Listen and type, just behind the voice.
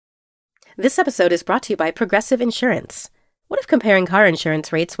This episode is brought to you by Progressive Insurance. What if comparing car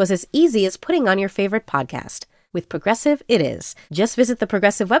insurance rates was as easy as putting on your favorite podcast? With Progressive, it is. Just visit the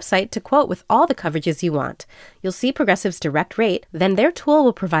Progressive website to quote with all the coverages you want. You'll see Progressive's direct rate, then their tool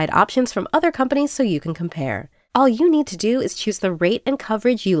will provide options from other companies so you can compare. All you need to do is choose the rate and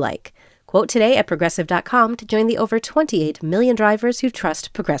coverage you like. Quote today at Progressive.com to join the over 28 million drivers who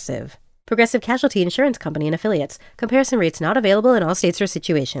trust Progressive. Progressive Casualty Insurance Company and Affiliates. Comparison rates not available in all states or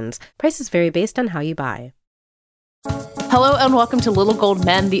situations. Prices vary based on how you buy. Hello and welcome to Little Gold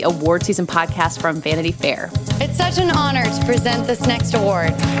Men, the award season podcast from Vanity Fair. It's such an honor to present this next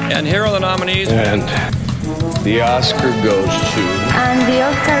award. And here are the nominees. And the Oscar goes to... And the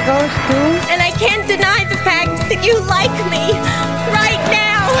Oscar goes to... And I can't deny the fact that you like me. Right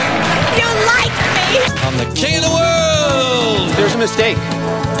now. You like me. I'm the king of the world. There's a mistake.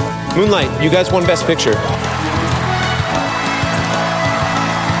 Moonlight, you guys won Best Picture.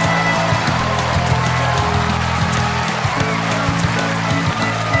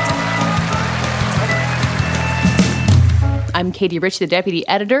 I'm Katie Rich, the deputy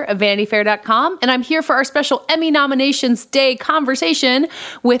editor of VanityFair.com, and I'm here for our special Emmy Nominations Day conversation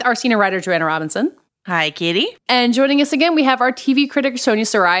with our senior writer, Joanna Robinson. Hi, Katie. And joining us again, we have our TV critic, Sonia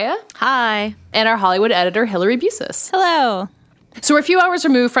Saraiya. Hi. And our Hollywood editor, Hillary Busis. Hello. So we're a few hours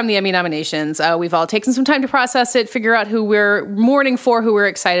removed from the Emmy nominations. We've all taken some time to process it, figure out who we're mourning for, who we're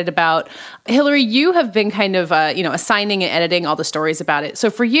excited about. Hillary, you have been kind of, assigning and editing all the stories about it. So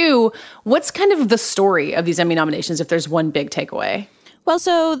for you, what's kind of the story of these Emmy nominations, if there's one big takeaway? Well,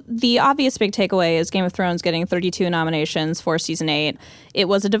 so the obvious big takeaway is Game of Thrones getting 32 nominations for season 8. It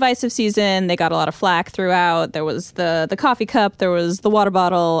was a divisive season. They got a lot of flack throughout. There was the coffee cup. There was the water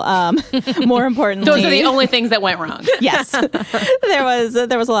bottle. More importantly, those are the only things that went wrong. Yes, there was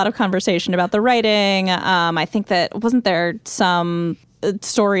a lot of conversation about the writing. I think that wasn't there some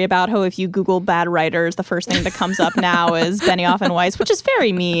story about how if you Google bad writers, the first thing that comes up now is Benioff and Weiss, which is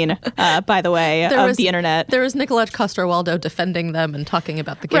very mean, by the way, the internet. There was Nicolette Coster-Waldau defending them and talking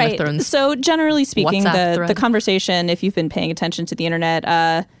about the Game of Thrones. So generally speaking, the conversation, if you've been paying attention to the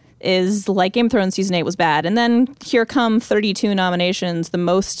internet, is like Game of Thrones Season 8 was bad. And then here come 32 nominations, the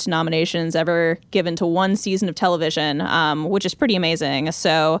most nominations ever given to one season of television, which is pretty amazing.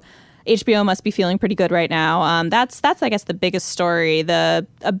 So HBO must be feeling pretty good right now. That's I guess the biggest story.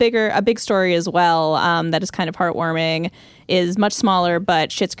 A big story as well that is kind of heartwarming is much smaller, but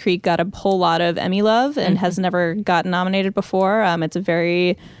Schitt's Creek got a whole lot of Emmy love and has never gotten nominated before. It's a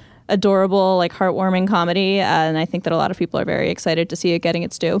very adorable, heartwarming comedy, and I think that a lot of people are very excited to see it getting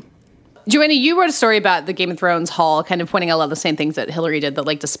its due. Joanna, you wrote a story about the Game of Thrones Hall, kind of pointing out a lot of the same things that Hillary did,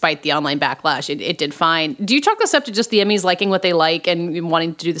 that despite the online backlash, it did fine. Do you chalk this up to just the Emmys liking what they like and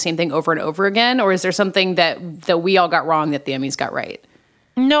wanting to do the same thing over and over again? Or is there something that we all got wrong that the Emmys got right?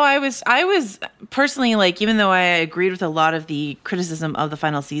 No, I was personally, even though I agreed with a lot of the criticism of the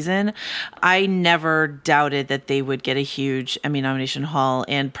final season, I never doubted that they would get a huge Emmy nomination haul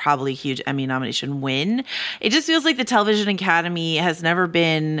and probably huge Emmy nomination win. It just feels like the Television Academy has never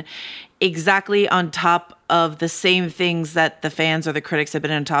been exactly on top of the same things that the fans or the critics have been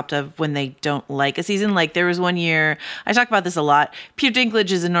on top of when they don't like a season. There was one year, I talk about this a lot, Peter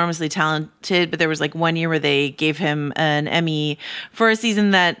Dinklage is enormously talented, but there was 1 year where they gave him an Emmy for a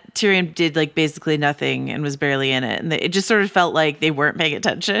season that Tyrion did basically nothing and was barely in it. And it just sort of felt like they weren't paying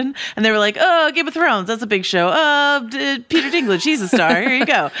attention. And they were like, oh, Game of Thrones, that's a big show. Peter Dinklage, he's a star. Here you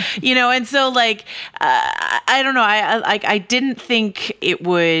go. And so I don't know. I didn't think it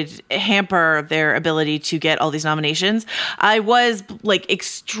would hamper their ability to get all these nominations. I was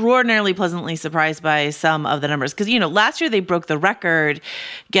extraordinarily pleasantly surprised by some of the numbers because last year they broke the record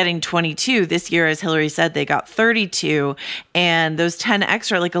getting 22. This year, as Hillary said, they got 32, and those 10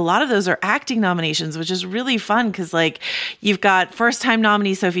 extra, a lot of those are acting nominations, which is really fun because you've got first time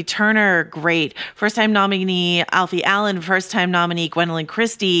nominee Sophie Turner, great, first time nominee Alfie Allen, first time nominee Gwendolyn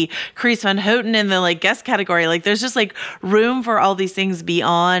Christie, Carice Van Houten in the guest category. There's just room for all these things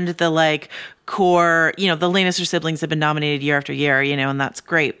beyond the core, the Lannister siblings have been nominated year after year, and that's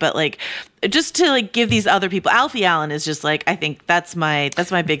great. But just to give these other people, Alfie Allen is just I think that's my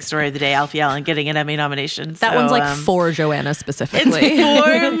big story of the day. Alfie Allen getting an Emmy nomination. That one's for Joanna specifically.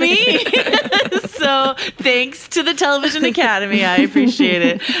 It's for me. So thanks to the Television Academy, I appreciate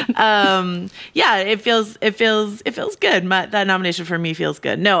it. It feels good. That nomination for me feels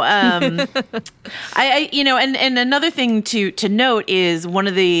good. No, and another thing to note is one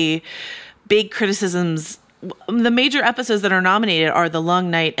of the big criticisms the major episodes that are nominated are The Long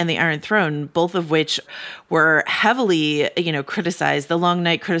Night and The Iron Throne, both of which were heavily, criticized. The Long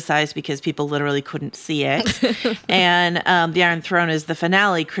Night criticized because people literally couldn't see it. And The Iron Throne is the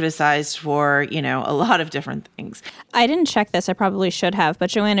finale, criticized for, a lot of different things. I didn't check this. I probably should have. But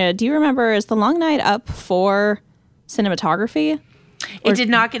Joanna, do you remember, is The Long Night up for cinematography? It did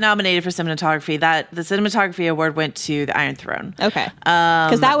not get nominated for cinematography. The cinematography award went to The Iron Throne. Okay.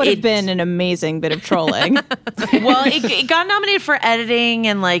 Because that would have been an amazing bit of trolling. Well, it got nominated for editing,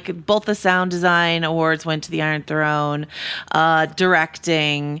 and like both the sound design awards went to The Iron Throne.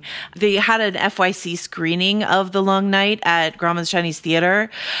 Directing. They had an FYC screening of The Long Night at Grauman's Chinese Theater,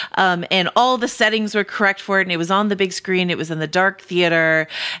 and all the settings were correct for it, and it was on the big screen. It was in the dark theater,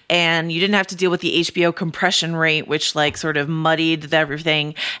 and you didn't have to deal with the HBO compression rate, which like sort of muddied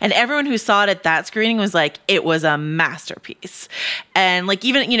everything. And everyone who saw it at that screening was like, it was a masterpiece. And like,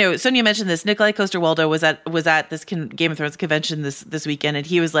 even, Sonia mentioned this, Nikolai Coster-Waldau was at this Game of Thrones convention this weekend, and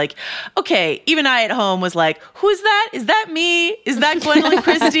he was like, okay, even I at home was like, who is that? Is that me? Is that Gwendolyn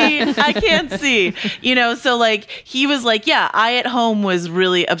Christie? I can't see. So like, he was like, yeah, I at home was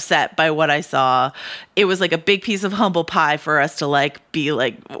really upset by what I saw. It was like a big piece of humble pie for us to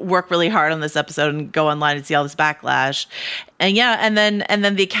work really hard on this episode and go online and see all this backlash. And yeah, and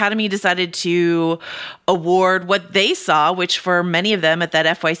then the Academy decided to award what they saw, which for many of them at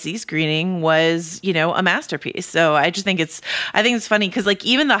that FYC screening was, a masterpiece. So I think it's funny because like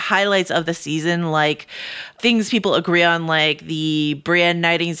even the highlights of the season, like things people agree on, like the Brienne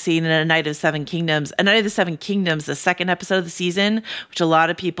knighting scene in A Night of the Seven Kingdoms, the second episode of the season, which a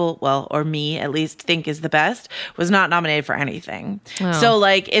lot of people, well, or me at least, think is the best, was not nominated for anything. Oh. So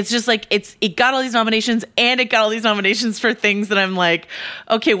like, it's just like, it got all these nominations, and it got all these nominations for things that I'm like,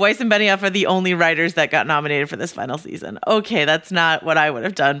 okay, Weiss and Benioff are the only writers that got nominated for this final season. Okay, that's not what I would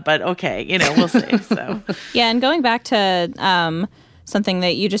have done, but okay, we'll see. So yeah, and going back to something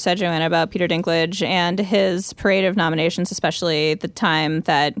that you just said, Joanna, about Peter Dinklage and his parade of nominations, especially the time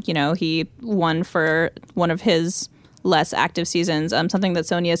that, he won for one of his less active seasons. Something that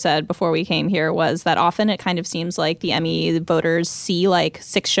Sonia said before we came here was that often it kind of seems like the Emmy voters see like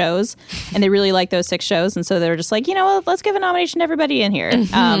 6 shows and they really like those 6 shows. And so they're just like, let's give a nomination to everybody in here.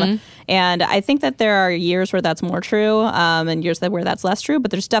 Mm-hmm. And I think that there are years where that's more true and years where that's less true.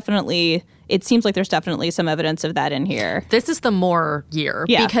 But it seems like there's definitely some evidence of that in here. This is the more year.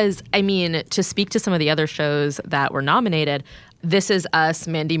 Yeah. Because, to speak to some of the other shows that were nominated, This Is Us,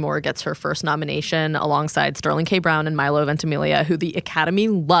 Mandy Moore gets her first nomination alongside Sterling K. Brown and Milo Ventimiglia, who the Academy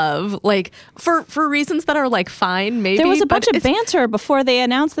love, for reasons that are fine, maybe. There was a bunch of banter before they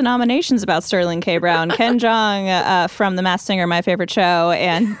announced the nominations about Sterling K. Brown. Ken Jeong from The Masked Singer, my favorite show,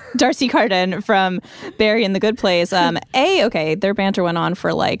 and Darcy Carden from Barry and the Good Place. Their banter went on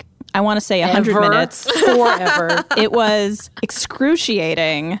for I want to say 100 minutes. Forever. It was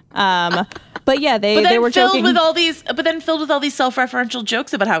excruciating. But yeah, they were joking. But then filled with all these self-referential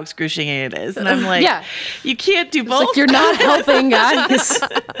jokes about how excruciating it is. And I'm like, yeah, you can't do both. You're not helping, guys.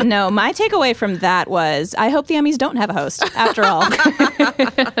 No, my takeaway from that was, I hope the Emmys don't have a host, after all.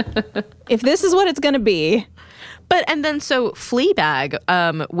 If this is what it's going to be. And then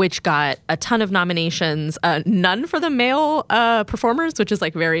Fleabag, which got a ton of nominations, none for the male performers, which is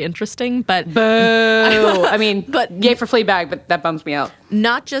very interesting. But boo! Yay for Fleabag, but that bums me out.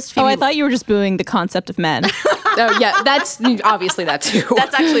 Not just Phoebe. I thought you were just booing the concept of men. Oh yeah, that's obviously that too.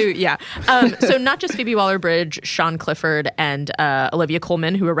 That's actually so not just Phoebe Waller-Bridge, Sean Clifford, and Olivia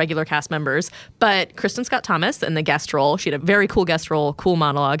Colman, who are regular cast members, but Kristen Scott Thomas in the guest role. She had a very cool guest role, cool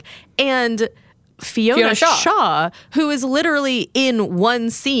monologue, and Fiona Shaw, who is literally in one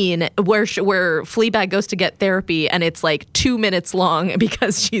scene where Fleabag goes to get therapy, and it's 2 minutes long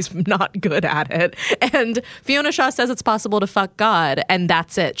because she's not good at it. And Fiona Shaw says it's possible to fuck God, and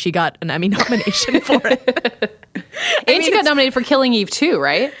that's it. She got an Emmy nomination for it. She got nominated for Killing Eve too,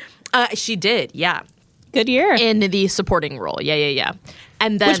 right? She did, yeah. Good year. In the supporting role, yeah.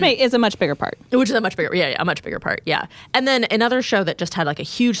 And then, which is a much bigger part. Which is a much bigger part, yeah. And then another show that just had a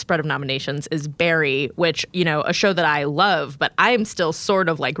huge spread of nominations is Barry, which, a show that I love, but I am still sort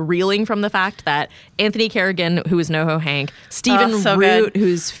of reeling from the fact that Anthony Carrigan, who is NoHo Hank, Stephen Root,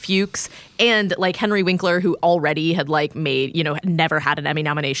 who's Fuchs, and Henry Winkler, who already had made, never had an Emmy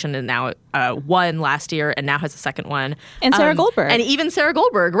nomination and now won last year and now has a second one. And Sarah Goldberg. And even Sarah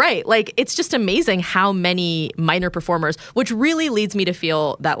Goldberg, right. It's just amazing how many minor performers, which really leads me to feel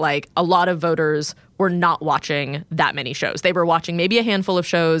that a lot of voters were not watching that many shows. They were watching maybe a handful of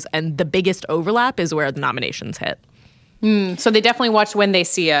shows, and the biggest overlap is where the nominations hit. So they definitely watched When They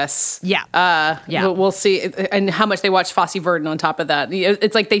See Us. Yeah. We'll see. And how much they watched Fosse Verdon on top of that.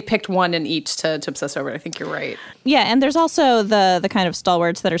 It's like they picked one in each to obsess over it. I think you're right. Yeah, and there's also the kind of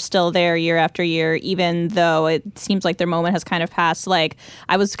stalwarts that are still there year after year, even though it seems like their moment has kind of passed. Like,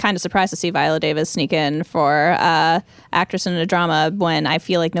 I was kind of surprised to see Viola Davis sneak in for actress in a drama when I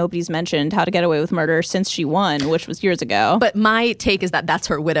feel like nobody's mentioned How to Get Away with Murder since she won, which was years ago. But my take is that that's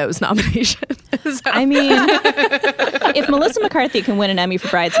her Widows nomination. I mean, if Melissa McCarthy can win an Emmy for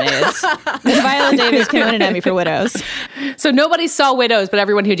Bridesmaids, then Viola Davis can win an Emmy for Widows. So nobody saw Widows, but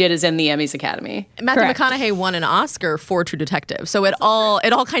everyone who did is in the Emmys Academy. Matthew McConaughey won an Oscar for True Detective. So it all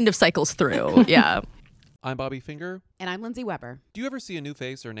kind of cycles through. Yeah. I'm Bobby Finger. And I'm Lindsay Weber. Do you ever see a new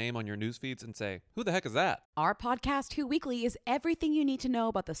face or name on your news feeds and say, who the heck is that? Our podcast, Who Weekly, is everything you need to know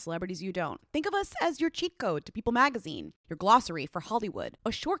about the celebrities you don't. Think of us as your cheat code to People magazine, your glossary for Hollywood,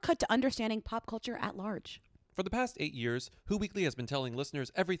 a shortcut to understanding pop culture at large. For the past 8 years, Who Weekly has been telling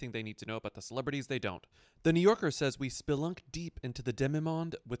listeners everything they need to know about the celebrities they don't. The New Yorker says we spelunk deep into the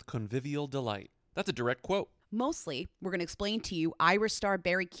demi-monde with convivial delight. That's a direct quote. Mostly, we're going to explain to you Irish star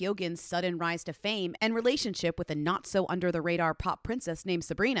Barry Keoghan's sudden rise to fame and relationship with a not-so-under-the-radar pop princess named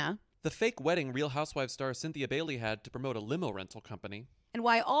Sabrina. The fake wedding Real Housewives star Cynthia Bailey had to promote a limo rental company. And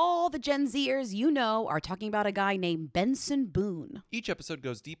why all the Gen Zers you know are talking about a guy named Benson Boone. Each episode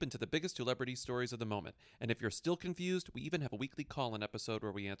goes deep into the biggest celebrity stories of the moment. And if you're still confused, we even have a weekly call-in episode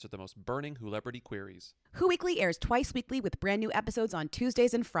where we answer the most burning celebrity queries. Who Weekly airs twice weekly with brand new episodes on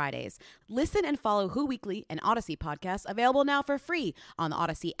Tuesdays and Fridays. Listen and follow Who Weekly, an Odyssey podcast, available now for free on the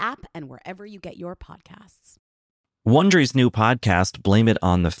Odyssey app and wherever you get your podcasts. Wondery's new podcast, Blame It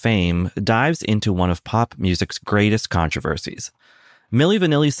on the Fame, dives into one of pop music's greatest controversies. Milli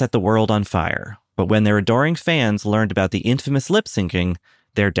Vanilli set the world on fire, but when their adoring fans learned about the infamous lip-syncing,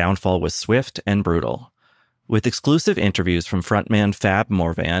 their downfall was swift and brutal. With exclusive interviews from frontman Fab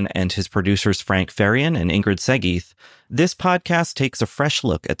Morvan and his producers Frank Farian and Ingrid Segeith, this podcast takes a fresh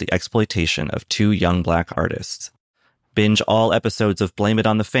look at the exploitation of two young black artists. Binge all episodes of Blame It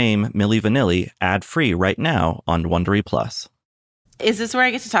on the Fame, Milli Vanilli, ad-free right now on Wondery Plus. Is this where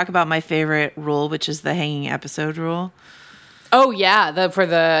I get to talk about my favorite rule, which is the hanging episode rule? Oh, yeah. For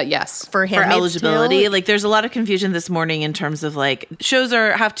eligibility. Like, there's a lot of confusion this morning in terms of, like, shows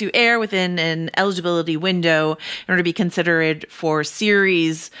have to air within an eligibility window in order to be considered for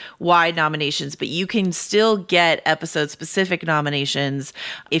series-wide nominations, but you can still get episode-specific nominations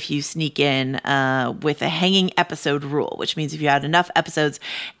if you sneak in with a hanging episode rule, which means if you had enough episodes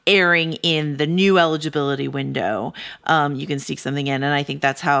airing in the new eligibility window, you can sneak something in. And I think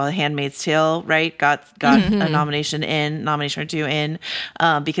that's how Handmaid's Tale, right, got a nomination or two in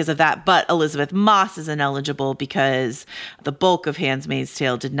because of that. But Elizabeth Moss is ineligible because the bulk of Handmaid's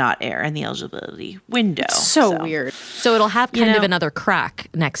Tale did not air in the eligibility window. So weird. So it'll have kind of another crack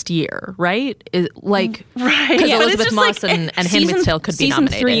next year, right? Right. Because Elizabeth Moss and Handmaid's Tale could be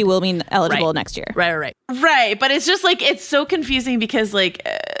nominated. Season 3 will be eligible next year. Right. Right. But it's just like, it's so confusing because like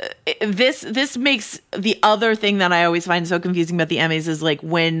this makes the other thing that I always find so confusing about the Emmys is like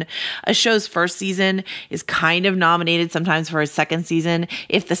when a show's first season is kind of nominated sometimes for a second season,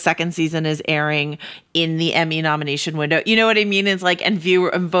 if the second season is airing in the Emmy nomination window. You know what I mean? It's like, and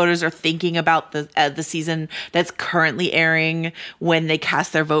voters are thinking about the season that's currently airing when they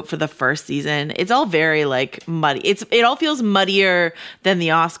cast their vote for the first season. It's all very like muddy. It all feels muddier than the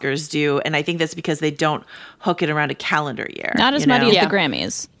Oscars do, and I think that's because they don't hook it around a calendar year. Not as muddy as the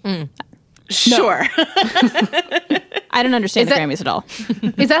Grammys. Sure. I don't understand the Grammys at all.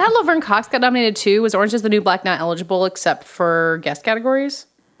 Is that how Laverne Cox got nominated too? Was Orange is the New Black not eligible except for guest categories?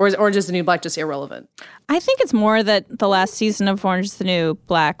 Or is Orange is the New Black just irrelevant? I think it's more that the last season of Orange is the New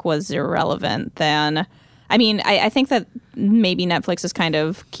Black was irrelevant than... I mean, I think that maybe Netflix is kind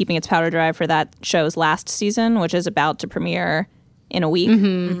of keeping its powder dry for that show's last season, which is about to premiere in a week.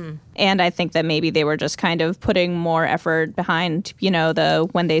 Mm-hmm. And I think that maybe they were just kind of putting more effort behind, the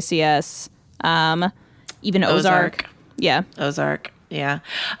When They See Us, even Ozark. Yeah. Ozark. Yeah.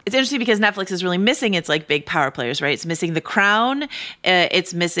 It's interesting because Netflix is really missing its like big power players, right? It's missing The Crown.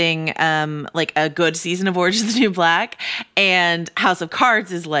 It's missing like a good season of Orange is the New Black, and House of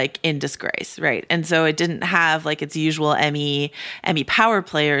Cards is like in disgrace, right? And so it didn't have like its usual Emmy power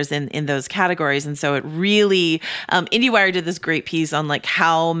players in those categories. And so it really, IndieWire did this great piece on like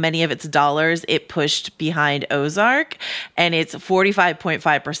how many of its dollars it pushed behind Ozark, and it's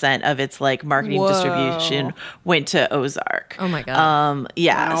 45.5% of its like marketing distribution went to Ozark. Oh my God.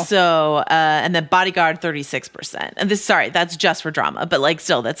 Yeah. Wow. So, and then Bodyguard 36%. And that's just for drama, but like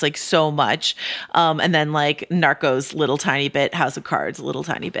still, that's like so much. And then like Narcos, little tiny bit, House of Cards, little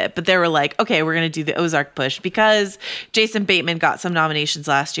tiny bit. But they were like, okay, we're gonna do the Ozark push because Jason Bateman got some nominations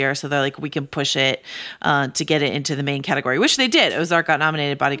last year, so they're like, we can push it to get it into the main category, which they did. Ozark got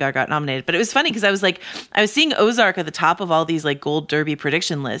nominated, Bodyguard got nominated. But it was funny because I was seeing Ozark at the top of all these like Gold Derby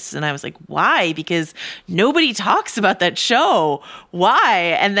prediction lists, and I was like, why? Because nobody talks about that show.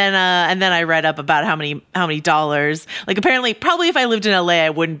 Why? And then I read up about how many dollars. Like apparently, probably if I lived in LA, I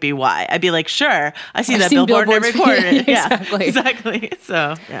wouldn't be why. I'd be like, sure, I've seen that billboard in every corner. Yeah, exactly.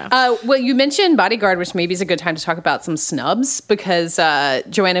 So yeah. Well, you mentioned Bodyguard, which maybe is a good time to talk about some snubs because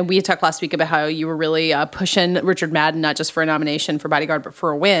Joanna, we talked last week about how you were really pushing Richard Madden not just for a nomination for Bodyguard, but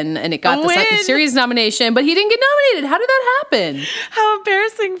for a win, and it got the series nomination, but he didn't get nominated. How did that happen? How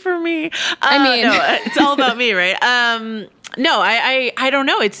embarrassing for me. No, it's all about me, right? No, I don't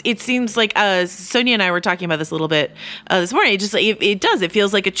know. It seems like Sonia and I were talking about this a little bit this morning. It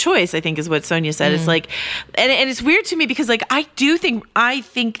feels like a choice, I think is what Sonia said. It's like, and it's weird to me because like I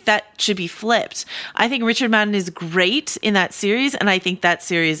think that should be flipped. I think Richard Madden is great in that series, and I think that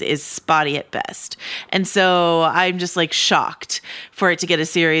series is spotty at best. And so I'm just like shocked for it to get a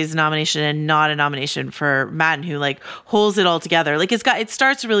series nomination and not a nomination for Madden, who like holds it all together. Like it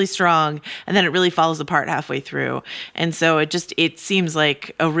starts really strong and then it really falls apart halfway through. And so it seems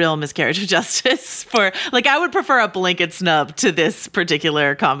like a real miscarriage of justice for like I would prefer a blanket snub to this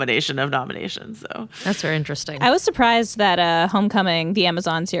particular combination of nominations. So that's very interesting. I was surprised that Homecoming, the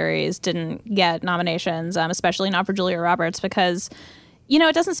Amazon series, didn't get nominations, especially not for Julia Roberts, because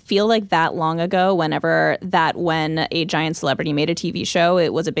it doesn't feel like that long ago when a giant celebrity made a TV show,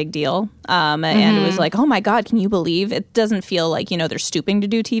 it was a big deal. And it was like, oh my God, can you believe? It doesn't feel like, they're stooping to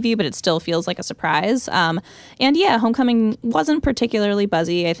do TV, but it still feels like a surprise. And yeah, Homecoming wasn't particularly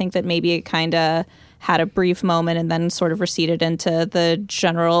buzzy. I think that maybe it kind of had a brief moment and then sort of receded into the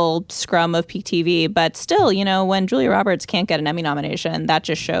general scrum of peak TV. But still, when Julia Roberts can't get an Emmy nomination, that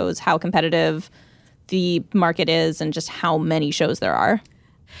just shows how competitive the market is and just how many shows there are.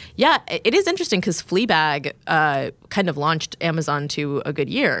 Yeah, it is interesting because Fleabag kind of launched Amazon to a good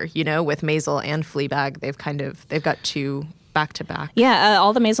year, with Maisel and Fleabag. They've got two back-to-back. Yeah,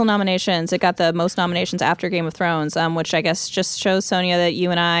 all the Maisel nominations. It got the most nominations after Game of Thrones, which I guess just shows, Sonia, that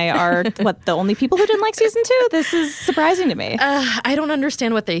you and I are, the only people who didn't like season 2? This is surprising to me. I don't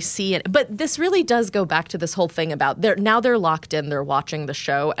understand what they see. But this really does go back to this whole thing about they're locked in, they're watching the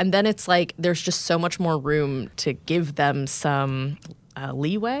show, and then it's like there's just so much more room to give them some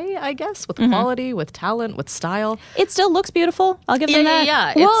leeway, I guess, with quality, with talent, with style. It still looks beautiful. I'll give them that.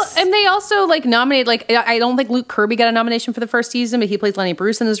 Yeah. Well, and they also nominated, I don't think Luke Kirby got a nomination for the first season, but he plays Lenny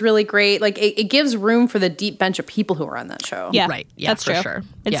Bruce and is really great. It gives room for the deep bench of people who are on that show. Yeah, right. Yeah, that's for true. Sure.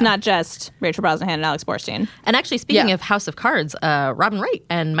 It's not just Rachel Brosnahan and Alex Borstein. And actually, speaking of House of Cards, Robin Wright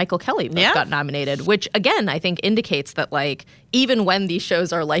and Michael Kelly both got nominated, which again, I think indicates that even when these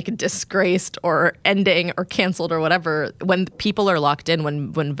shows are disgraced or ending or canceled or whatever, when people are locked in,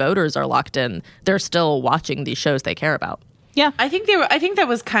 when voters are locked in, they're still watching these shows they care about. Yeah, I think that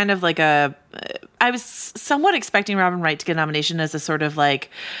was kind of like I was somewhat expecting Robin Wright to get a nomination as a sort of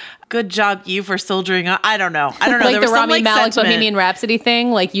good job you for soldiering on. I don't know. Like there the Rami Malek Bohemian Rhapsody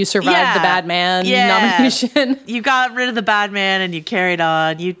thing, you survived the bad man nomination. You got rid of the bad man and you carried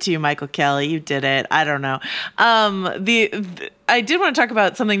on. You too, Michael Kelly. You did it. I don't know. I did want to talk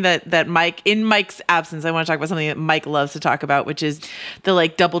about something that Mike, in Mike's absence, I want to talk about something that Mike loves to talk about, which is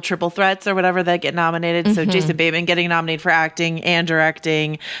the double, triple threats or whatever that get nominated. So Jason Bateman getting nominated for acting and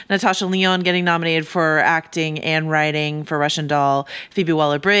directing, Natasha Lyonne getting nominated for acting and writing for Russian Doll, Phoebe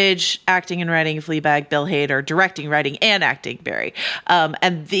Waller-Bridge acting and writing Fleabag, Bill Hader directing, writing, and acting Barry.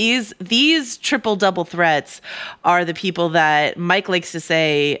 And these triple, double threats are the people that Mike likes to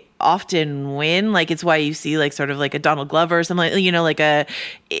say often win. It's why you see sort of a Donald Glover or something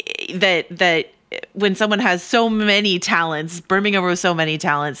that when someone has so many talents, brimming over with so many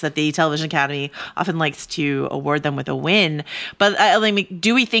talents, that the Television Academy often likes to award them with a win. But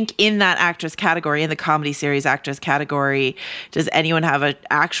do we think in that actress category, in the comedy series actress category, does anyone have an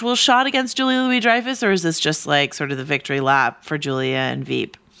actual shot against Julia Louis-Dreyfus, or is this just sort of the victory lap for Julia and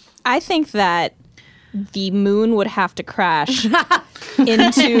Veep? I think that the moon would have to crash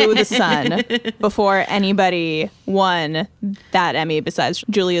into the sun before anybody won that Emmy besides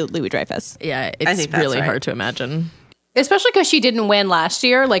Julia Louis-Dreyfus. Yeah, it's really hard to imagine. Especially because she didn't win last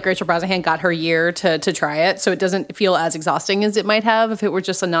year. Rachel Brosnahan got her year to try it, so it doesn't feel as exhausting as it might have if it were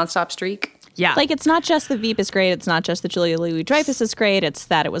just a nonstop streak. Yeah. Like, it's not just the Veep is great. It's not just that Julia Louis-Dreyfus is great. It's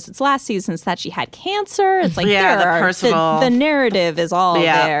that it was its last season. It's that she had cancer. It's like, the narrative is all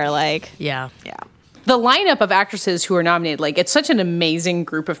there. Like, yeah. The lineup of actresses who are nominated, like, it's such an amazing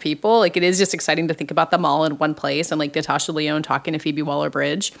group of people. Like, it is just exciting to think about them all in one place. And, like, Natasha Lyonne talking to Phoebe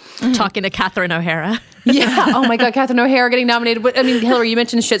Waller-Bridge. Talking to Catherine O'Hara. Yeah. Oh, my God. Catherine O'Hara getting nominated. But, I mean, Hillary, you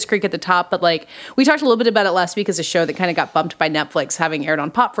mentioned Schitt's Creek at the top. But, like, we talked a little bit about it last week as a show that kind of got bumped by Netflix, having aired on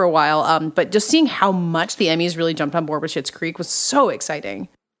Pop for a while. But just seeing how much the Emmys really jumped on board with Schitt's Creek was so exciting.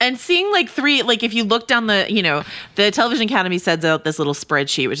 And seeing like if you look down the Television Academy sends out this little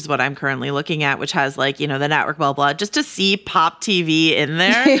spreadsheet, which is what I'm currently looking at, which has like, the network, blah, blah, just to see Pop TV in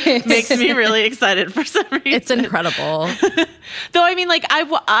there makes me really excited for some reason. It's incredible. Though, I mean, like,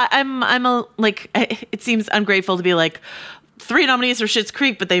 it seems ungrateful to be like, 3 nominees for Schitt's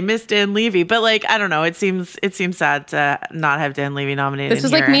Creek, but they missed Dan Levy. But like, I don't know. It seems sad to not have Dan Levy nominated. This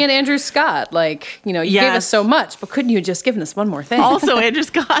was like me and Andrew Scott. Like, you gave us so much, but couldn't you have just given us one more thing? Also, Andrew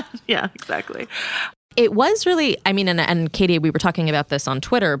Scott. Yeah, exactly. It was really, I mean, and Katie, we were talking about this on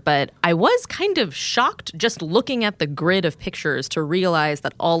Twitter, but I was kind of shocked just looking at the grid of pictures to realize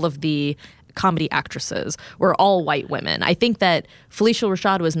that all of the comedy actresses were all white women. I think that Felicia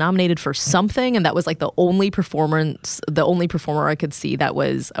Rashad was nominated for something, and that was like the only performer I could see that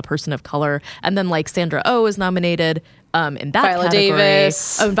was a person of color. And then like Sandra Oh is nominated in that Viola category.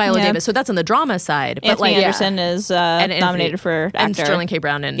 Davis. Viola Davis. So that's on the drama side. But Anthony Anderson is nominated for actor. And Sterling K.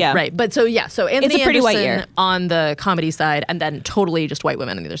 Brown. Right. But so Anthony it's a pretty Anderson white year on the comedy side, and then totally just white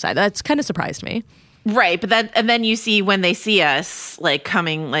women on the other side. That's kind of surprised me. Right, but then you see When They See Us, like,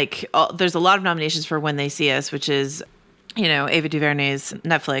 coming, like, there's a lot of nominations for When They See Us, which is, Ava DuVernay's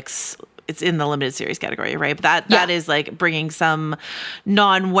Netflix. It's in the limited series category, right? But that is, like, bringing some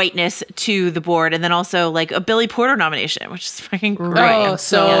non-whiteness to the board. And then also, like, a Billy Porter nomination, which is fucking great. Oh, I'm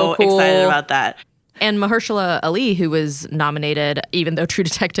so cool. excited about that. And Mahershala Ali, who was nominated, even though True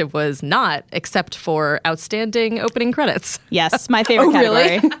Detective was not, except for Outstanding Opening Credits. Yes, my favorite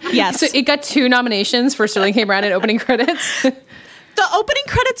category. Really? Yes. So it got 2 nominations for Sterling K. Brown in Opening Credits. The opening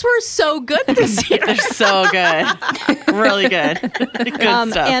credits were so good this year. They're so good. Really good. Good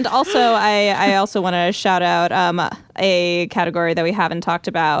stuff. And also, I also want to shout out a category that we haven't talked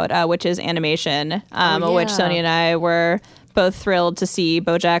about, which is animation, which Sonia and I were both thrilled to see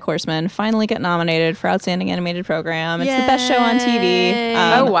BoJack Horseman finally get nominated for Outstanding Animated Program. It's the best show on TV.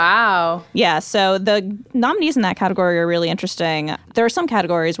 Oh, wow. Yeah, so the nominees in that category are really interesting. There are some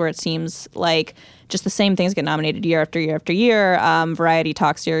categories where it seems like just the same things get nominated year after year after year. Variety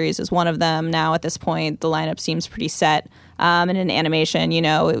Talk Series is one of them. Now, at this point, the lineup seems pretty set. And in animation,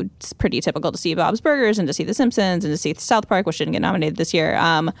 it's pretty typical to see Bob's Burgers and to see The Simpsons and to see South Park, which didn't get nominated this year.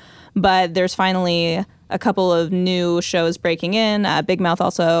 But there's finally a couple of new shows breaking in. Big Mouth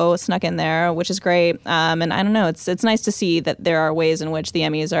also snuck in there, which is great. And I don't know, it's nice to see that there are ways in which the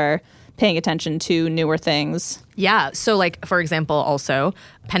Emmys are paying attention to newer things. Yeah. So, like, for example, also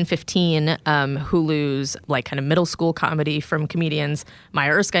Pen 15, Hulu's like kind of middle school comedy from comedians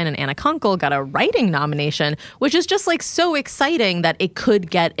Maya Erskine and Anna Konkle got a writing nomination, which is just like so exciting that it could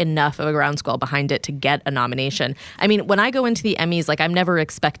get enough of a groundswell behind it to get a nomination. I mean, when I go into the Emmys, like, I'm never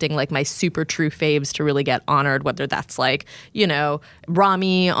expecting like my super true faves to really get honored, whether that's like,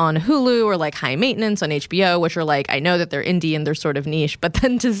 Rami on Hulu or like High Maintenance on HBO, which are like, I know that they're indie and they're sort of niche, but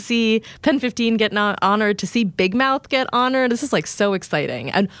then to see Pen 15 get honored, to see Big Mouth get honored, this is like so exciting.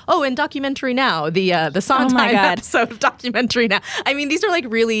 And Documentary Now, the Sondheim episode of Documentary Now. I mean, these are like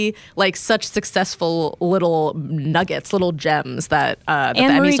really like such successful little nuggets, little gems that the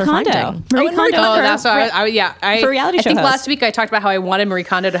Emmys are finding. Marie Kondo. That's why for reality show I think host. last week I talked about how I wanted Marie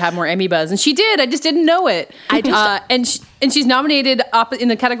Kondo to have more Emmy buzz, and she did. I just didn't know it. And she's nominated in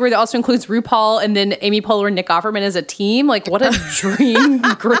the category that also includes RuPaul and then Amy Poehler and Nick Offerman as a team. Like, what a dream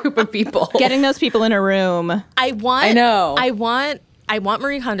group of people. Getting those people in a room. I want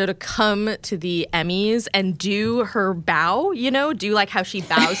Marie Kondo to come to the Emmys and do her bow, do like how she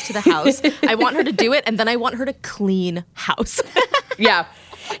bows to the house. I want her to do it, and then I want her to clean house. Yeah.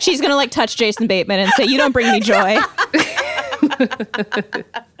 She's going to like touch Jason Bateman and say, "You don't bring me joy."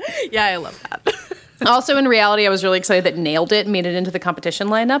 Yeah, I love that. Also, in reality, I was really excited that Nailed It made it into the competition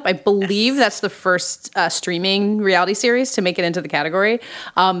lineup. I believe that's the first streaming reality series to make it into the category.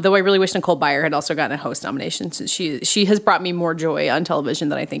 Though I really wish Nicole Byer had also gotten a host nomination, since she has brought me more joy on television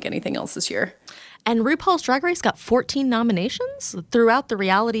than I think anything else this year. And RuPaul's Drag Race got 14 nominations throughout the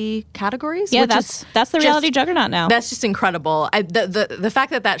reality categories. Yeah, that's the reality juggernaut now. That's just incredible. The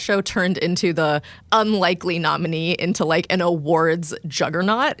fact that show turned into the unlikely nominee into like an awards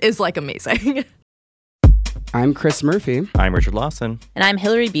juggernaut is like amazing. I'm Chris Murphy. I'm Richard Lawson. And I'm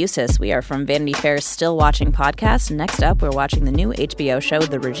Hillary Busis. We are from Vanity Fair's Still Watching podcast. Next up, we're watching the new HBO show,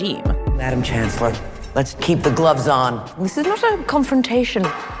 The Regime. Madam Chancellor, let's keep the gloves on. This is not a confrontation.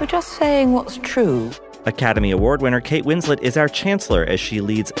 We're just saying what's true. Academy Award winner Kate Winslet is our chancellor as she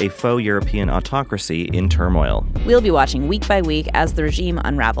leads a faux European autocracy in turmoil. We'll be watching week by week as the regime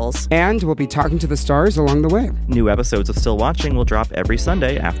unravels. And we'll be talking to the stars along the way. New episodes of Still Watching will drop every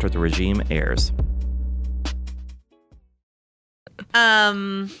Sunday after The Regime airs.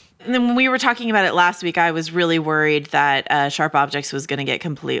 And then when we were talking about it last week, I was really worried that Sharp Objects was going to get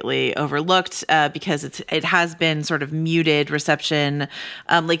completely overlooked because it has been sort of muted reception.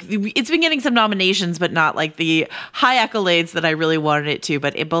 It's been getting some nominations, but not like the high accolades that I really wanted it to.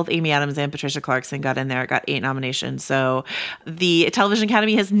 But both Amy Adams and Patricia Clarkson got in there. It got 8 nominations. So the Television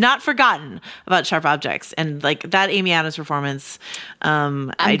Academy has not forgotten about Sharp Objects. And like that Amy Adams performance,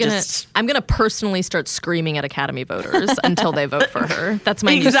 I'm gonna personally start screaming at Academy voters until they vote for her. That's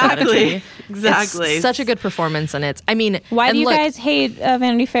my new strategy. Exactly. It's such a good performance, and why do you guys hate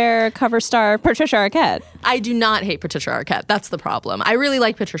Vanity Fair cover star Patricia Arquette? I do not hate Patricia Arquette. That's the problem. I really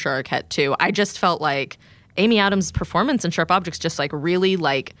like Patricia Arquette too. I just felt like Amy Adams' performance in Sharp Objects just like really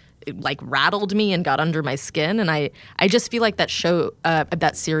like rattled me and got under my skin, and I just feel like that show,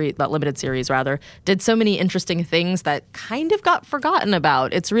 that limited series rather, did so many interesting things that kind of got forgotten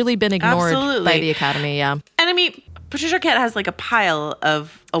about. It's really been ignored by the Academy. Yeah, and I mean, Patricia Arquette has like a pile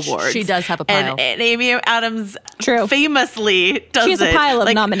of awards. She does have a pile. And Amy Adams famously doesn't. She has a pile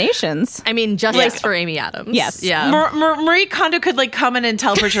of nominations. I mean, justice for Amy Adams. Yes. Yeah. Marie Kondo could like come in and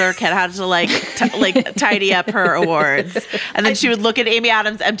tell Patricia Arquette how to tidy up her awards. And then she would look at Amy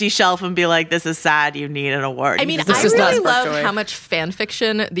Adams' empty shelf and be like, this is sad. You need an award. I mean, I really love how much fan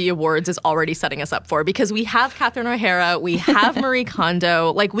fiction the awards is already setting us up for, because we have Catherine O'Hara, we have Marie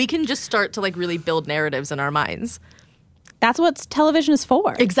Kondo. Like, we can just start to like really build narratives in our minds. That's what television is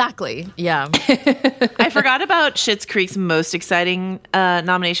for. Exactly. Yeah. I forgot about Schitt's Creek's most exciting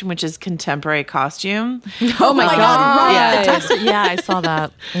nomination, which is contemporary costume. Oh my God! Right. Yeah. Yeah, I saw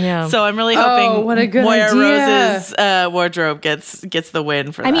that. Yeah. So I'm really hoping what a good Moira idea. Rose's wardrobe gets the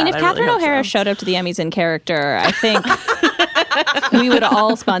win for that. I mean, if Catherine O'Hara showed up to the Emmys in character, I think we would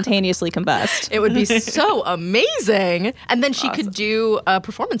all spontaneously combust. It would be so amazing. And then she could do a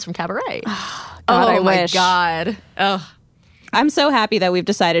performance from Cabaret. I my wish. God. Oh. I'm so happy that we've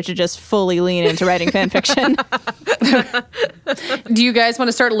decided to just fully lean into writing fan fiction. Do you guys want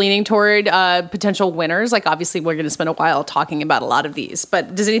to start leaning toward potential winners? Like, obviously, we're going to spend a while talking about a lot of these,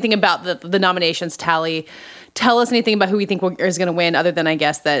 but does anything about the nominations tally tell us anything about who we think is going to win, other than, I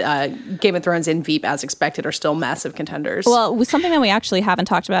guess, that Game of Thrones and Veep, as expected, are still massive contenders? Well, something that we actually haven't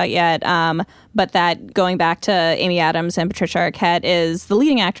talked about yet, but that, going back to Amy Adams and Patricia Arquette, is the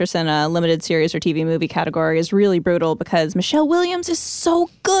leading actress in a limited series or TV movie category is really brutal, because Michelle Williams is so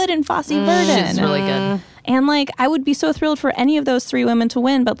good in Fosse Verdon. She's really good. And, like, I would be so thrilled for any of those 3 women to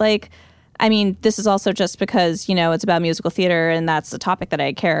win, but, like, I mean, this is also just because, you know, it's about musical theater and that's a topic that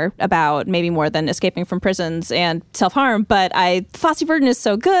I care about maybe more than escaping from prisons and self-harm. But Fosse Verdon is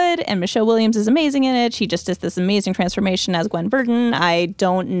so good and Michelle Williams is amazing in it. She just does this amazing transformation as Gwen Verdon. I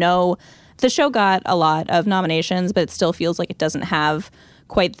don't know. The show got a lot of nominations, but it still feels like it doesn't have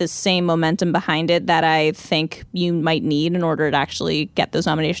quite the same momentum behind it that I think you might need in order to actually get those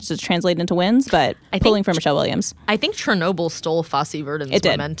nominations to translate into wins, but pulling for Michelle Williams. I think Chernobyl stole Fosse Verdon's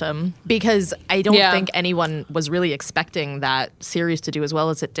momentum, because I don't think anyone was really expecting that series to do as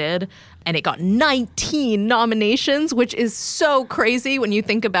well as it did. And it got 19 nominations, which is so crazy when you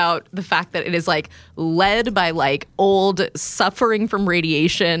think about the fact that it is like led by like old, suffering from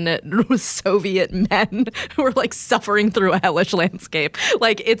radiation Soviet men who are like suffering through a hellish landscape.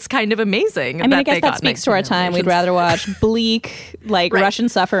 Like, it's kind of amazing. I mean, I guess that speaks to our time. We'd rather watch bleak, like Russian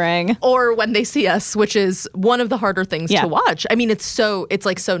suffering, or When They See Us, which is one of the harder things to watch. I mean, it's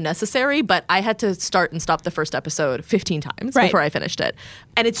like so necessary, but I had to start and stop the first episode 15 times before I finished it.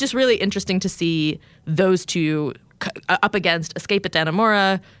 And it's just really interesting to see those two up against Escape at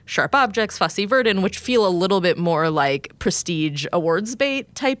Dannemora, Sharp Objects, Fosse Verdon, which feel a little bit more like prestige awards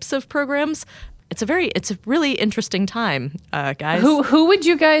bait types of programs. It's a really interesting time, guys. Who would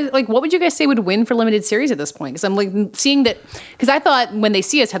you guys, like, what would you guys say would win for limited series at this point? Because I'm like seeing that, because I thought When They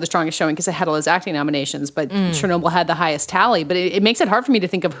See Us had the strongest showing because it had all those acting nominations, but Chernobyl had the highest tally. But it makes it hard for me to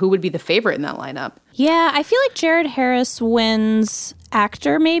think of who would be the favorite in that lineup. Yeah, I feel like Jared Harris wins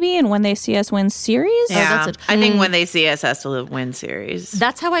actor, maybe, and When They See Us wins series. Yeah, I think When They See Us has to win series.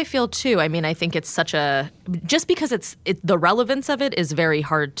 That's how I feel too. I mean, I think it's such a just because it's the relevance of it is very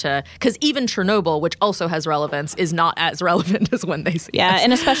hard to, because even Chernobyl, which also has relevance, is not as relevant as When They See Us. Yeah,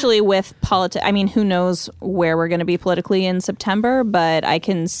 and especially with politics. I mean, who knows where we're going to be politically in September, but I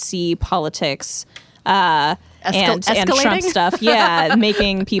can see politics. And Trump stuff,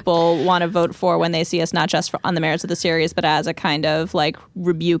 making people want to vote for When They See Us, not just on the merits of the series, but as a kind of like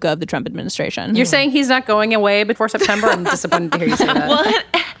rebuke of the Trump administration. You're saying he's not going away before September? I'm disappointed to hear you say that. Well,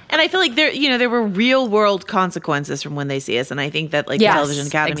 and I feel like there were real world consequences from When They See Us, and I think that the Television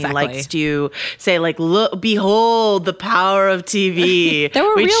Academy likes to say look, behold the power of TV. There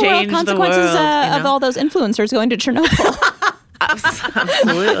were real world consequences of all those influencers going to Chernobyl.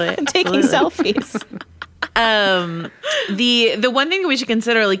 Absolutely. Taking selfies. The one thing that we should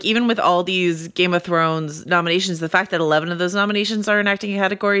consider, even with all these Game of Thrones nominations, the fact that 11 of those nominations are in acting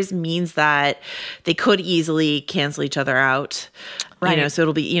categories means that they could easily cancel each other out. Right. So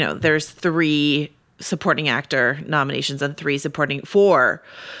it'll be, there's 3 supporting actor nominations and 4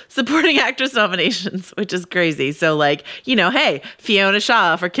 supporting actress nominations, which is crazy. So hey, Fiona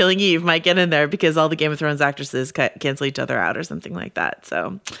Shaw for Killing Eve might get in there because all the Game of Thrones actresses cancel each other out or something like that.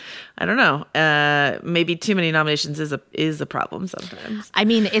 So I don't know. Maybe too many nominations is a problem sometimes. I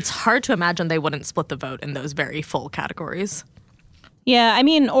mean, it's hard to imagine they wouldn't split the vote in those very full categories. Yeah, I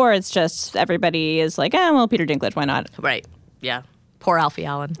mean, or it's just everybody is like, well, Peter Dinklage, why not? Right. Yeah. Poor Alfie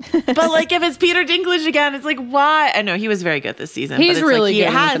Allen. But if it's Peter Dinklage again, it's why? I know he was very good this season. He's but it's really good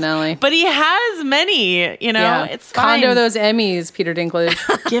in the finale. But he has many, it's fine. Condo those Emmys, Peter Dinklage.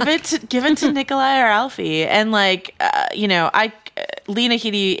 give it to Nikolai or Alfie. And Lena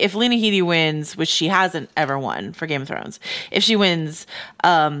Headey, if Lena Headey wins, which she hasn't ever won for Game of Thrones, if she wins,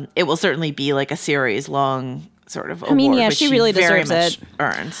 it will certainly be a series long sort of award. I mean, she really deserves it.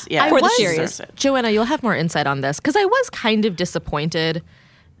 Earns, for the series. Joanna, you'll have more insight on this because I was kind of disappointed,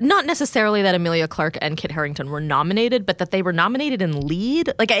 not necessarily that Emilia Clarke and Kit Harington were nominated, but that they were nominated in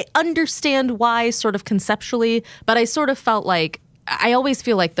lead. I understand why, sort of conceptually, but I sort of felt like I always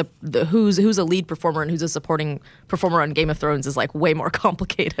feel like the who's a lead performer and who's a supporting performer on Game of Thrones is way more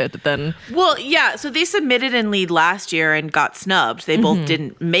complicated than. Well, yeah. So they submitted in lead last year and got snubbed. They both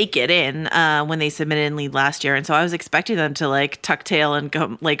didn't make it in when they submitted in lead last year, and so I was expecting them to tuck tail and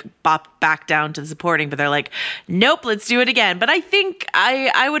go bop back down to the supporting, but they're like, nope, let's do it again. But I think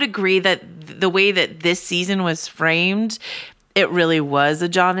I would agree that the way that this season was framed, it really was a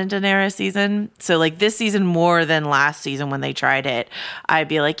Jon and Daenerys season. So this season more than last season when they tried it, I'd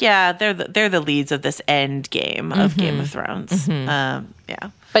be like, yeah, they're the leads of this end game of Game of Thrones. Yeah.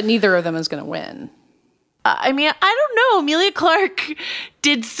 But neither of them is going to win. I mean, I don't know. Emilia Clarke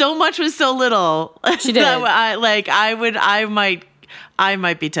did so much with so little. She did. I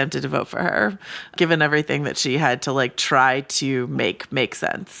might be tempted to vote for her, given everything that she had to try to make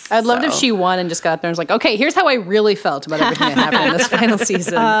sense. I'd love it if she won and just got up there and was like, okay, here's how I really felt about everything that happened in this final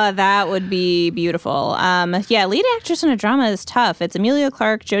season. That would be beautiful. Lead actress in a drama is tough. It's Emilia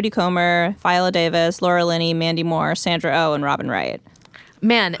Clarke, Jodie Comer, Viola Davis, Laura Linney, Mandy Moore, Sandra Oh, and Robin Wright.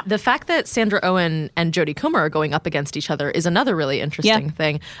 Man, the fact that Sandra Oh and Jodie Comer are going up against each other is another really interesting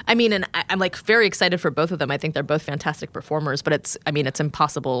thing. I mean, and I'm very excited for both of them. I think they're both fantastic performers, but it's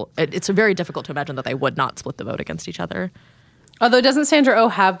impossible. It's very difficult to imagine that they would not split the vote against each other. Although doesn't Sandra Oh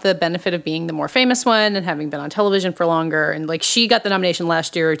have the benefit of being the more famous one and having been on television for longer? And she got the nomination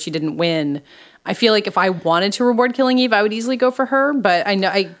last year, she didn't win. I feel like if I wanted to reward Killing Eve, I would easily go for her. But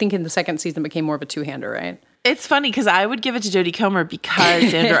I think in the second season became more of a two-hander, right? It's funny because I would give it to Jodie Comer because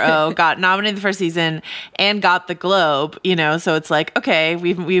Sandra Oh got nominated the first season and got the Globe, so it's okay,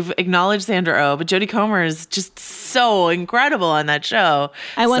 we've acknowledged Sandra Oh, but Jodie Comer is just so incredible on that show.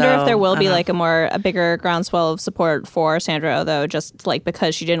 I wonder if there will be a bigger groundswell of support for Sandra Oh, though, just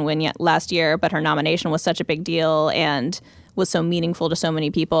because she didn't win yet last year, but her nomination was such a big deal and was so meaningful to so many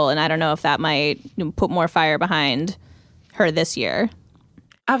people, and I don't know if that might put more fire behind her this year.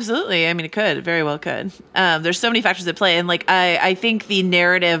 Absolutely. I mean, it could. It very well could. There's so many factors at play. And I think the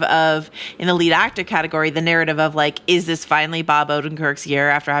narrative of, in the lead actor category, the narrative of is this finally Bob Odenkirk's year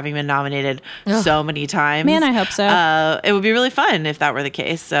after having been nominated so many times? Man, I hope so. It would be really fun if that were the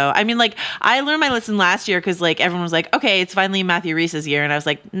case. So, I mean, I learned my lesson last year because everyone was like, okay, it's finally Matthew Rhys's year. And I was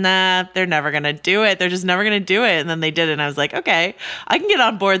like, nah, they're never going to do it. They're just never going to do it. And then they did it. And I was like, okay, I can get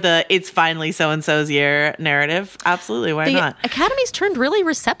on board the it's finally so-and-so's year narrative. Absolutely. Why not? The Academy's turned really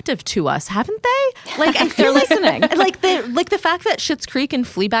receptive to us, haven't they? I feel listening. The fact that Schitt's Creek and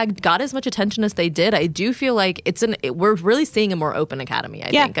Fleabag got as much attention as they did, I do feel like we're really seeing a more open Academy.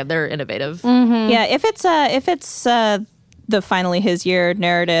 I think they're innovative. Mm-hmm. Yeah, if it's the finally his year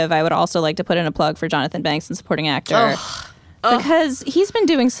narrative, I would also like to put in a plug for Jonathan Banks and supporting actor. Because he's been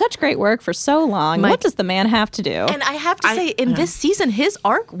doing such great work for so long. What does the man have to do? And I have to say, in this season, his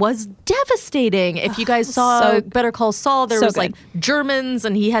arc was devastating. If you guys saw Better Call Saul, there was like Germans,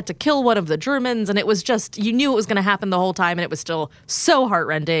 and he had to kill one of the Germans, and it was just, you knew it was going to happen the whole time, and it was still so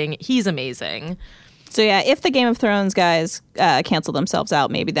heartrending. He's amazing. So yeah, if the Game of Thrones guys cancel themselves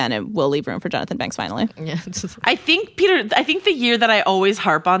out, maybe then it will leave room for Jonathan Banks finally. Yeah, I think the year that I always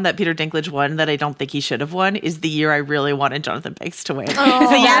harp on that Peter Dinklage won that I don't think he should have won is the year I really wanted Jonathan Banks to win.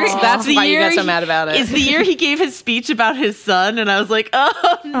 That's why you got so mad about it. Is the year he gave his speech about his son, and I was like,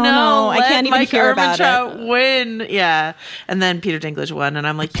 oh no, I can't even hear about it. Win, yeah. And then Peter Dinklage won, and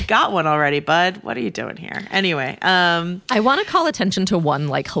I'm like, you got one already, bud. What are you doing here? Anyway, I want to call attention to one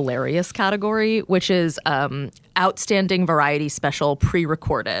like hilarious category, which is outstanding variety special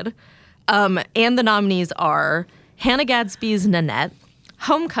pre-recorded. And the nominees are Hannah Gadsby's Nanette,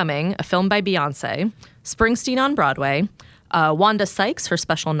 Homecoming, a film by Beyonce, Springsteen on Broadway, Wanda Sykes, her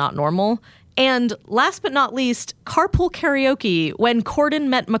special Not Normal, and last but not least, Carpool Karaoke, when Corden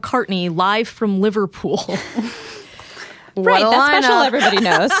met McCartney live from Liverpool. Right, that special everybody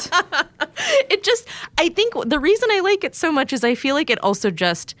knows. I think the reason I like it so much is I feel like it also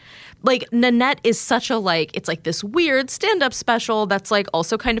just, like, Nanette is such a, like, it's like this weird stand-up special that's, like,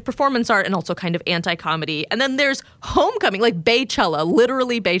 also kind of performance art and also kind of anti-comedy. And then there's Homecoming, like Baychella,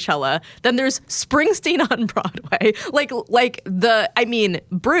 literally Baychella. Then there's Springsteen on Broadway.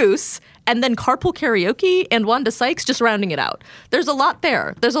 Bruce, and then Carpool Karaoke and Wanda Sykes just rounding it out. There's a lot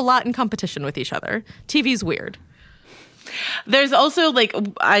there. There's a lot in competition with each other. TV's weird. There's also, like,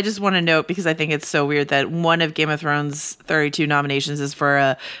 I just want to note, because I think it's so weird that one of Game of Thrones' 32 nominations is for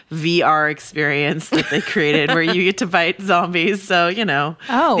a VR experience that they created where you get to fight zombies. So, you know,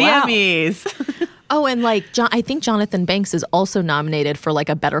 Emmys. And like, I think Jonathan Banks is also nominated for like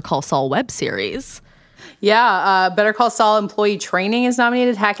a Better Call Saul web series. Yeah, Better Call Saul employee training is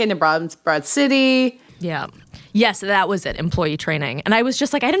nominated. Hack into Broad City. Yeah. Yes, that was it, employee training. And I was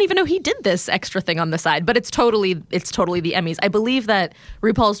just like, I didn't even know he did this extra thing on the side. But it's totally the Emmys. I believe that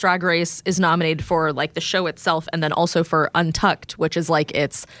RuPaul's Drag Race is nominated for like the show itself and then also for Untucked, which is like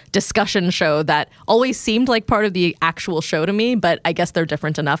its discussion show that always seemed like part of the actual show to me. But I guess they're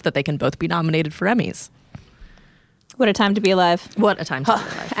different enough that they can both be nominated for Emmys. What a time to be alive. What a time to be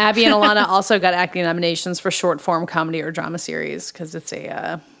alive. Abby and Alana also got acting nominations for short form comedy or drama series because it's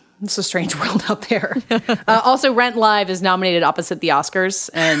a strange world out there. Also, Rent Live is nominated opposite the Oscars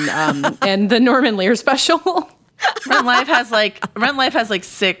and the Norman Lear special. Rent Live has like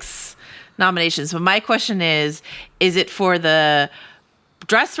 6 nominations. But my question is it for the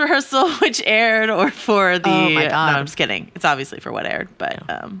dress rehearsal which aired or for the... Oh my God. No, I'm just kidding. It's obviously for what aired, but...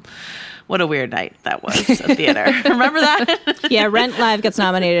 what a weird night that was at theater. Remember that? Yeah, Rent Live gets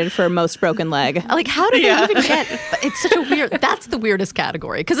nominated for Most Broken Leg. Like, how did they even get... It's such a weird... That's the weirdest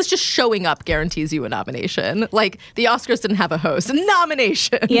category, because it's just showing up guarantees you a nomination. Like, the Oscars didn't have a host.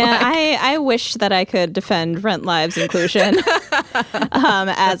 Nomination! Yeah, I wish that I could defend Rent Live's inclusion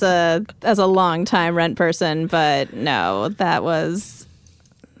as a long-time Rent person, but no,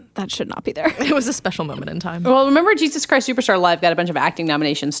 that should not be there. It was a special moment in time. Well, remember Jesus Christ Superstar Live got a bunch of acting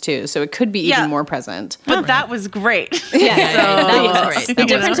nominations too, so it could be even more present. But that was great. That was great. The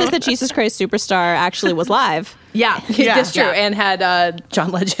difference is that Jesus Christ Superstar actually was live. Yeah, that's true. And had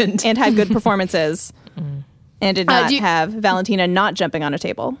John Legend. And had good performances. And did not have Valentina not jumping on a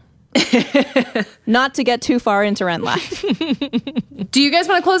table. Not to get too far into Rent Live. Do you guys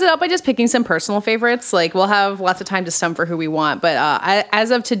want to close it out by just picking some personal favorites? Like, we'll have lots of time to stump for who we want, but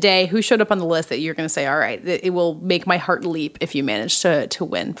as of today, who showed up on the list that you're going to say, all right, it will make my heart leap if you manage to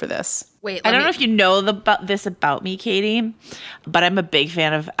win for this? Wait, I don't know if you know this about me, Katie, but I'm a big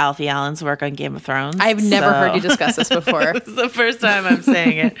fan of Alfie Allen's work on Game of Thrones. I've never heard you discuss this before. This is the first time I'm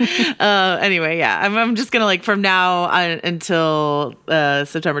saying it. Anyway, yeah, I'm just going to, like, from now on until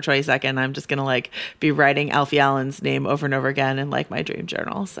September 22nd, I'm just going to, like, be writing Alfie Allen's name over and over again in, like, my dream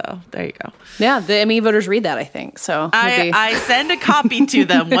journal. So there you go. Yeah, the Emmy voters read that, I think. So I send a copy to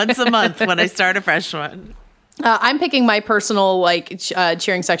them once a month when I start a fresh one. I'm picking my personal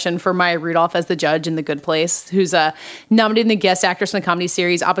cheering section for Maya Rudolph as the judge in The Good Place, who's nominated in the guest actress in the comedy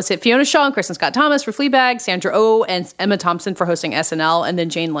series opposite Fiona Shaw and Kristen Scott Thomas for Fleabag, Sandra Oh and Emma Thompson for hosting SNL, and then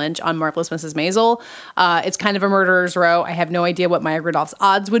Jane Lynch on Marvelous Mrs. Maisel. It's kind of a murderer's row. I have no idea what Maya Rudolph's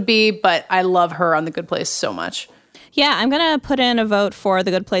odds would be, but I love her on The Good Place so much. Yeah, I'm going to put in a vote for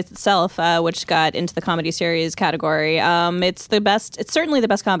The Good Place itself, which got into the comedy series category. It's certainly the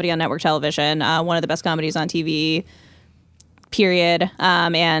best comedy on network television, one of the best comedies on TV, period.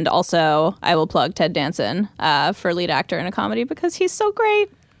 And also, I will plug Ted Danson for lead actor in a comedy because he's so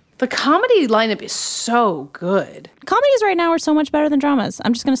great. The comedy lineup is so good. Comedies right now are so much better than dramas.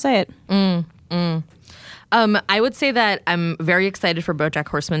 I'm just going to say it. I would say that I'm very excited for BoJack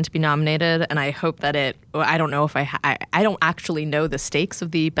Horseman to be nominated, and I hope that I don't know if I don't actually know the stakes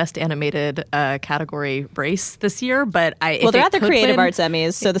of the Best Animated category race this year, but Well, they're at the Creative Arts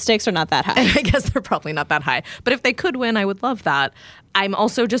Emmys, so the stakes are not that high. I guess they're probably not that high. But if they could win, I would love that. I'm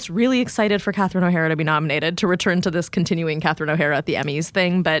also just really excited for Catherine O'Hara to be nominated, to return to this continuing Catherine O'Hara at the Emmys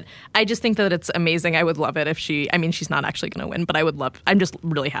thing. But I just think that it's amazing. I would love it if she's not actually going to win, but I'm just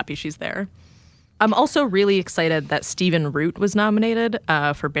really happy she's there. I'm also really excited that Stephen Root was nominated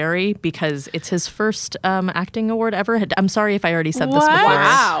for Barry because it's his first acting award ever. I'm sorry if I already said this before.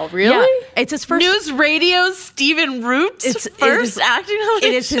 Wow, really? Yeah, it's his first. News Radio's Stephen Root's first acting nomination?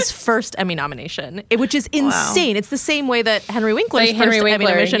 It is his first Emmy nomination, which is insane. Wow. It's the same way that Henry Winkler's Henry Winkler, Emmy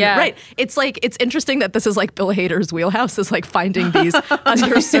nomination. Yeah. Right. It's interesting that this is like Bill Hader's wheelhouse, is like finding these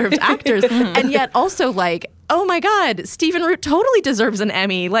underserved actors. And yet also like, oh my God, Stephen Root totally deserves an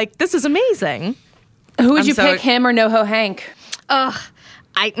Emmy. Like, this is amazing. Who would you pick, him or NoHo Hank?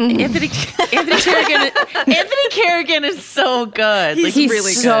 Anthony Kerrigan. Anthony Kerrigan is so good. He's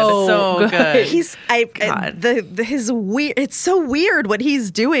really so good. His weird. It's so weird what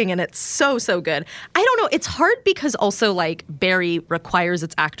he's doing, and it's so good. I don't know. It's hard because also like Barry requires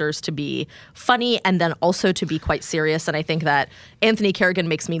its actors to be funny and then also to be quite serious. And I think that Anthony Kerrigan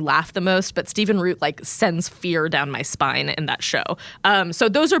makes me laugh the most, but Stephen Root like sends fear down my spine in that show. So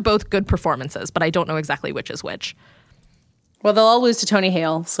those are both good performances, but I don't know exactly which is which. Well, they'll all lose to Tony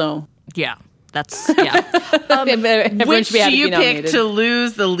Hale, so... Yeah, that's... Yeah. Which do you pick to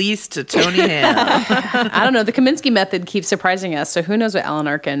lose the least to Tony Hale? I don't know. The Kaminsky method keeps surprising us, so who knows what Alan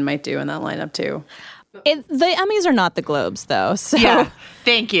Arkin might do in that lineup, too. The Emmys are not the Globes, though, so... Yeah,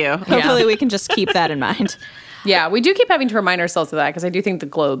 thank you. Hopefully we can just keep that in mind. Yeah, we do keep having to remind ourselves of that, because I do think the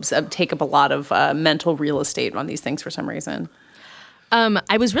Globes take up a lot of mental real estate on these things for some reason.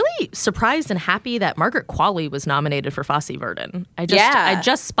 I was really surprised and happy that Margaret Qualley was nominated for Fosse Verdon. I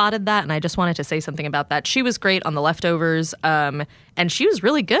just spotted that, and I just wanted to say something about that. She was great on The Leftovers, and she was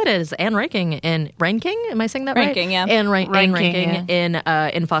really good as Anne Ranking in Ranking. Am I saying that Ranking, right? Yeah. Anne Ranking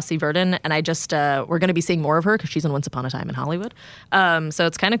in Fosse Verdon, and I just we're going to be seeing more of her because she's in Once Upon a Time in Hollywood. So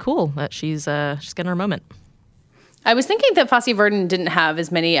it's kind of cool that she's getting her moment. I was thinking that Fosse Verdon didn't have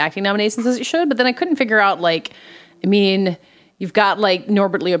as many acting nominations as it should, but then I couldn't figure out you've got like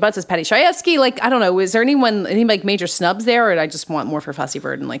Norbert Leo Butz as Patty Chayefsky. Like, I don't know. Is there any like major snubs there, or did I just want more for Fosse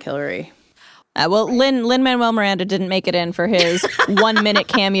Verdon like Hillary? Well, Lin-Manuel Miranda didn't make it in for his 1-minute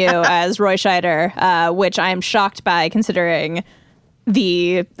cameo as Roy Scheider, which I am shocked by considering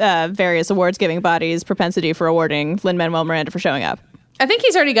the various awards-giving bodies' propensity for awarding Lin-Manuel Miranda for showing up. I think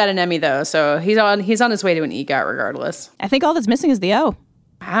he's already got an Emmy, though, so he's on his way to an EGOT regardless. I think all that's missing is the O.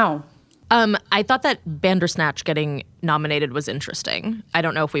 Wow. I thought that Bandersnatch getting nominated was interesting. I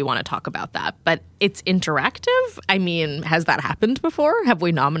don't know if we want to talk about that, but it's interactive. I mean, has that happened before? Have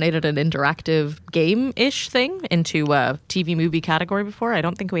we nominated an interactive game-ish thing into a TV movie category before? I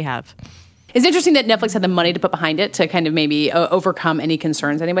don't think we have. It's interesting that Netflix had the money to put behind it to kind of maybe overcome any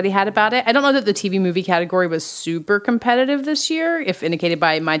concerns anybody had about it. I don't know that the TV movie category was super competitive this year, if indicated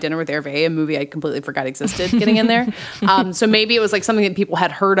by My Dinner with Hervé, a movie I completely forgot existed, getting in there. So maybe it was like something that people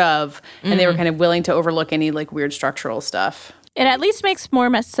had heard of, and they were kind of willing to overlook any like weird structural stuff. It at least makes more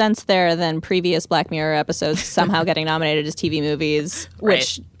sense there than previous Black Mirror episodes somehow getting nominated as TV movies,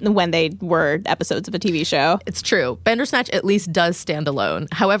 which when they were episodes of a TV show. It's true. Bandersnatch at least does stand alone.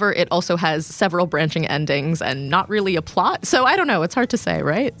 However, it also has several branching endings and not really a plot. So I don't know. It's hard to say,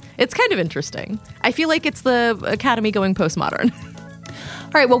 right? It's kind of interesting. I feel like it's the Academy going postmodern.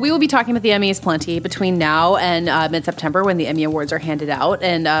 All right, well, we will be talking about the Emmys plenty between now and mid-September when the Emmy Awards are handed out.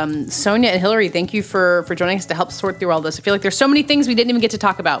 And Sonia and Hillary, thank you for joining us to help sort through all this. I feel like there's so many things we didn't even get to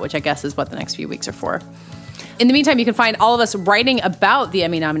talk about, which I guess is what the next few weeks are for. In the meantime, you can find all of us writing about the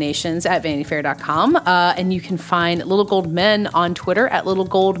Emmy nominations at VanityFair.com. And you can find Little Gold Men on Twitter at Little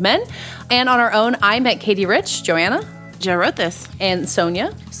Gold Men. And on our own, I'm at Katie Rich, Joanna. Joe wrote this. And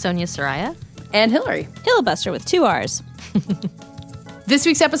Sonia. Sonia Saraiya. And Hillary. Hillbuster with 2 R's. This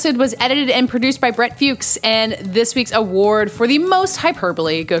week's episode was edited and produced by Brett Fuchs, and this week's award for the most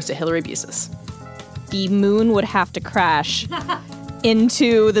hyperbole goes to Hillary Busis. The moon would have to crash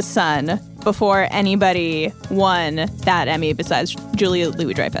into the sun before anybody won that Emmy besides Julia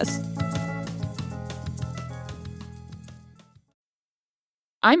Louis-Dreyfus.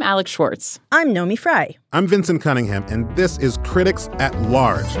 I'm Alex Schwartz. I'm Nomi Fry. I'm Vincent Cunningham, and this is Critics at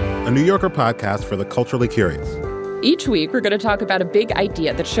Large, a New Yorker podcast for the culturally curious. Each week, we're going to talk about a big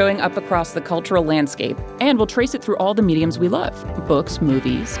idea that's showing up across the cultural landscape, and we'll trace it through all the mediums we love: books,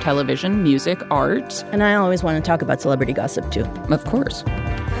 movies, television, music, art. And I always want to talk about celebrity gossip, too. Of course.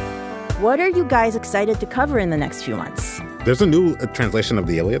 What are you guys excited to cover in the next few months? There's a new translation of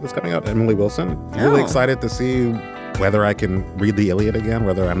the Iliad that's coming out, Emily Wilson. Really excited to see whether I can read the Iliad again,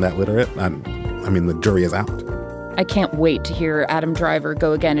 whether I'm that literate. I mean, the jury is out. I can't wait to hear Adam Driver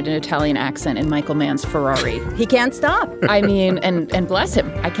go again in an Italian accent in Michael Mann's Ferrari. He can't stop. I mean, and bless him.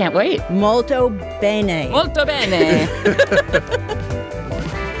 I can't wait. Molto bene. Molto bene.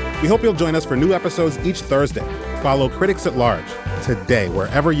 We hope you'll join us for new episodes each Thursday. Follow Critics at Large today,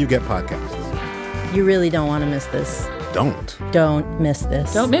 wherever you get podcasts. You really don't want to miss this. Don't miss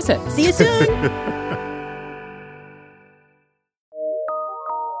this. Don't miss it. See you soon.